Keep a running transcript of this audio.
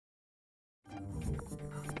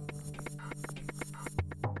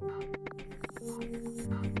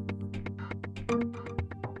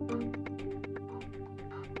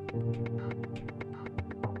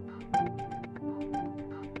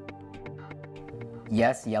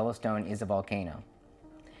Yes, Yellowstone is a volcano.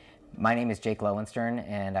 My name is Jake Lowenstern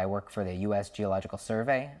and I work for the U.S. Geological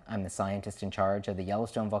Survey. I'm the scientist in charge of the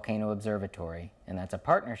Yellowstone Volcano Observatory, and that's a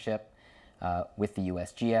partnership with the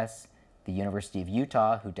USGS, the University of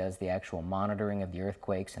Utah, who does the actual monitoring of the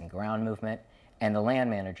earthquakes and ground movement, and the land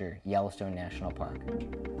manager, Yellowstone National Park.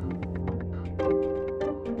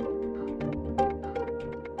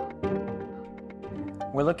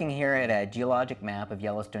 We're looking here at a geologic map of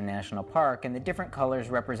Yellowstone National Park, and the different colors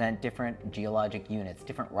represent different geologic units,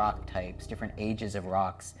 different rock types, different ages of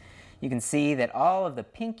rocks. You can see that all of the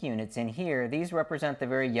pink units in here, these represent the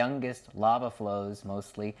very youngest lava flows,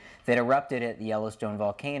 mostly, that erupted at the Yellowstone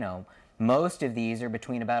volcano. Most of these are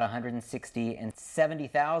between about 160 and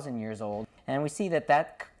 70,000 years old, and we see that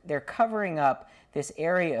they're covering up this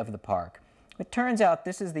area of the park. It turns out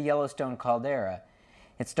this is the Yellowstone Caldera.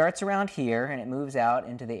 It starts around here and it moves out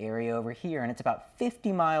into the area over here, and it's about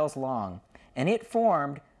 50 miles long. And it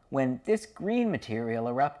formed when this green material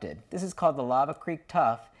erupted. This is called the Lava Creek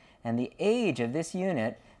Tuff, and the age of this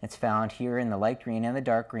unit, it's found here in the light green and the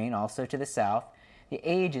dark green, also to the south. The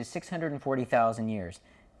age is 640,000 years.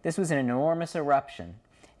 This was an enormous eruption,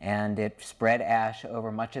 and it spread ash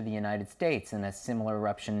over much of the United States, and a similar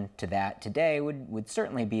eruption to that today would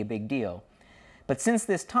certainly be a big deal. But since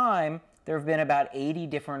this time, there have been about 80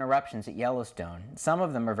 different eruptions at Yellowstone. Some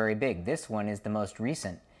of them are very big. This one is the most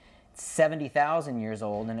recent. It's 70,000 years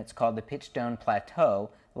old, and it's called the Pitchstone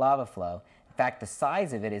Plateau lava flow. In fact, the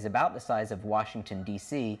size of it is about the size of Washington,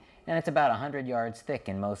 D.C., and it's about 100 yards thick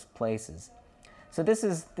in most places. So this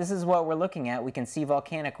is what we're looking at. We can see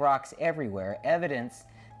volcanic rocks everywhere, evidence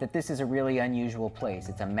that this is a really unusual place.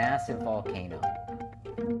 It's a massive volcano.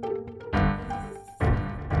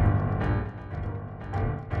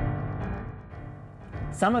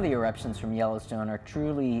 Some of the eruptions from Yellowstone are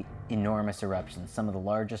truly enormous eruptions, some of the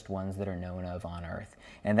largest ones that are known of on Earth.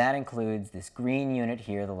 And that includes this green unit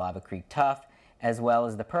here, the Lava Creek Tuff, as well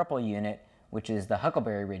as the purple unit, which is the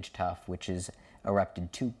Huckleberry Ridge Tuff, which is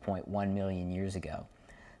erupted 2.1 million years ago.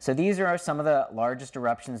 So these are some of the largest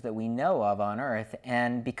eruptions that we know of on Earth,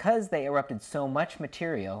 and because they erupted so much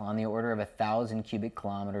material, on the order of 1,000 cubic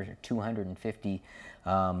kilometers or 250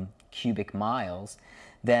 cubic miles,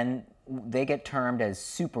 then they get termed as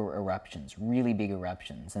super eruptions, really big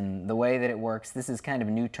eruptions. And the way that it works, this is kind of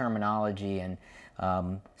new terminology, and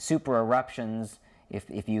super eruptions,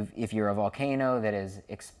 if you're a volcano that has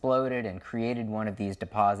exploded and created one of these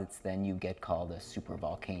deposits, then you get called a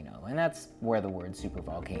supervolcano. And that's where the word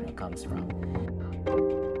supervolcano comes from.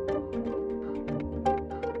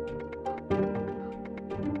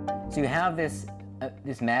 So you have this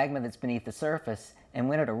magma that's beneath the surface, and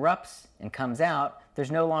when it erupts and comes out,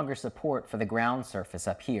 there's no longer support for the ground surface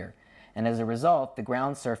up here. And as a result, the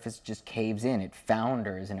ground surface just caves in, it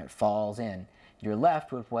founders and it falls in. You're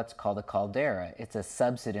left with what's called a caldera. It's a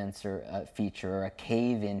subsidence or a feature, or a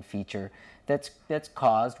cave-in feature that's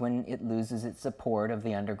caused when it loses its support of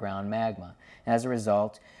the underground magma. As a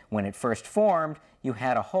result, when it first formed, you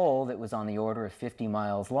had a hole that was on the order of 50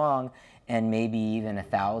 miles long and maybe even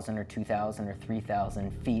 1,000 or 2,000 or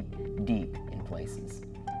 3,000 feet deep in places.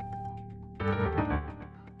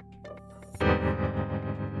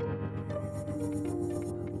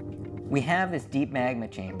 We have this deep magma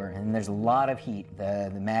chamber, and there's a lot of heat.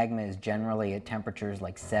 The magma is generally at temperatures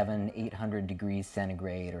like 800 degrees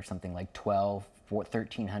centigrade, or something like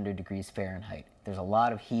 1,300 degrees Fahrenheit. There's a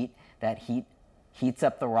lot of heat. That heat heats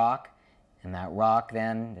up the rock, and that rock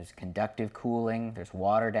then, there's conductive cooling, there's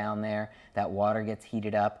water down there. That water gets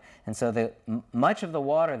heated up, and so much of the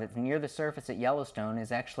water that's near the surface at Yellowstone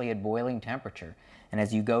is actually at boiling temperature. And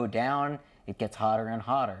as you go down, it gets hotter and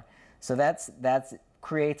hotter. So that's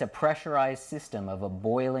creates a pressurized system of a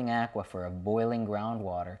boiling aquifer, of boiling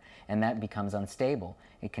groundwater, and that becomes unstable.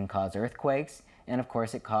 It can cause earthquakes, and of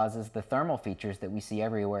course it causes the thermal features that we see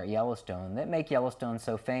everywhere at Yellowstone that make Yellowstone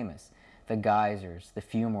so famous. The geysers, the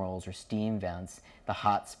fumaroles or steam vents, the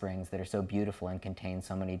hot springs that are so beautiful and contain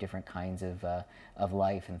so many different kinds of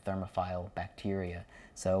life and thermophile bacteria.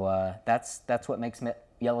 So that's what makes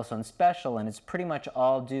Yellowstone special, and it's pretty much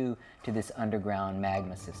all due to this underground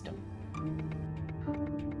magma system.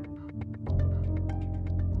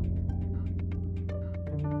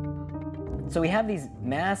 So we have these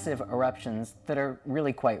massive eruptions that are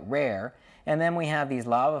really quite rare, and then we have these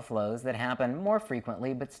lava flows that happen more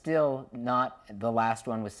frequently, but still not. The last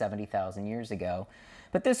one was 70,000 years ago.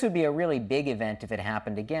 But this would be a really big event if it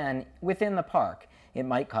happened again within the park. It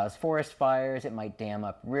might cause forest fires, it might dam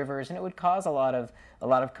up rivers, and it would cause a lot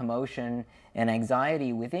of commotion and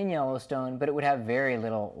anxiety within Yellowstone, but it would have very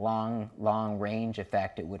little long range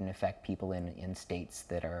effect. It wouldn't affect people in states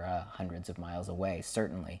that are hundreds of miles away,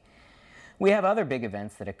 certainly. We have other big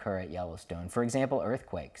events that occur at Yellowstone. For example,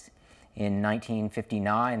 earthquakes. In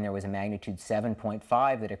 1959, there was a magnitude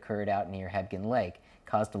 7.5 that occurred out near Hebgen Lake,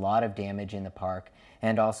 caused a lot of damage in the park,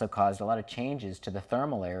 and also caused a lot of changes to the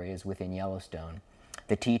thermal areas within Yellowstone.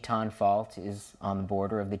 The Teton Fault is on the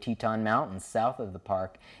border of the Teton Mountains south of the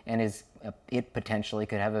park, and it potentially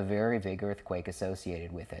could have a very big earthquake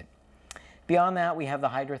associated with it. Beyond that, we have the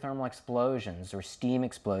hydrothermal explosions or steam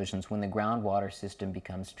explosions when the groundwater system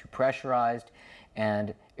becomes too pressurized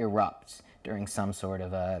and erupts during some sort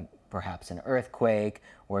of perhaps an earthquake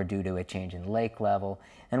or due to a change in lake level.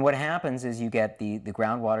 And what happens is you get the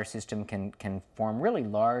groundwater system can form really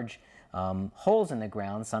large holes in the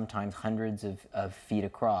ground, sometimes hundreds of feet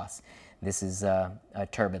across. This is a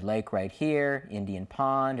turbid lake right here, Indian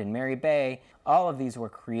Pond, and Mary Bay. All of these were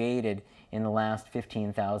created in the last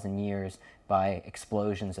 15,000 years by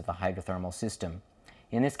explosions of the hydrothermal system.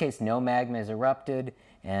 In this case, no magma is erupted,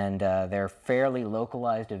 and they're fairly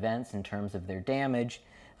localized events in terms of their damage,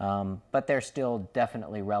 but they're still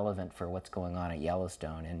definitely relevant for what's going on at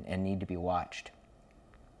Yellowstone and need to be watched.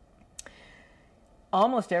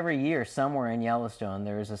 Almost every year, somewhere in Yellowstone,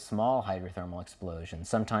 there is a small hydrothermal explosion.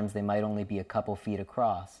 Sometimes they might only be a couple feet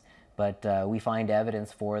across, but we find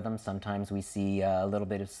evidence for them. Sometimes we see a little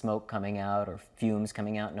bit of smoke coming out or fumes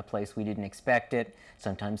coming out in a place we didn't expect it.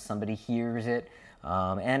 Sometimes somebody hears it.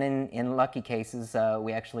 And in lucky cases,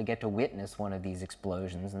 we actually get to witness one of these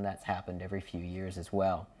explosions, and that's happened every few years as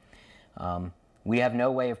well. We have no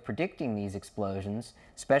way of predicting these explosions,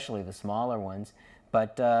 especially the smaller ones,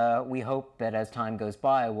 but we hope that as time goes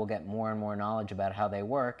by, we'll get more and more knowledge about how they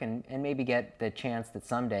work, and maybe get the chance that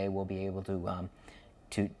someday we'll be able to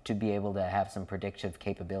be able to have some predictive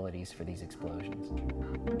capabilities for these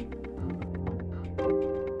explosions.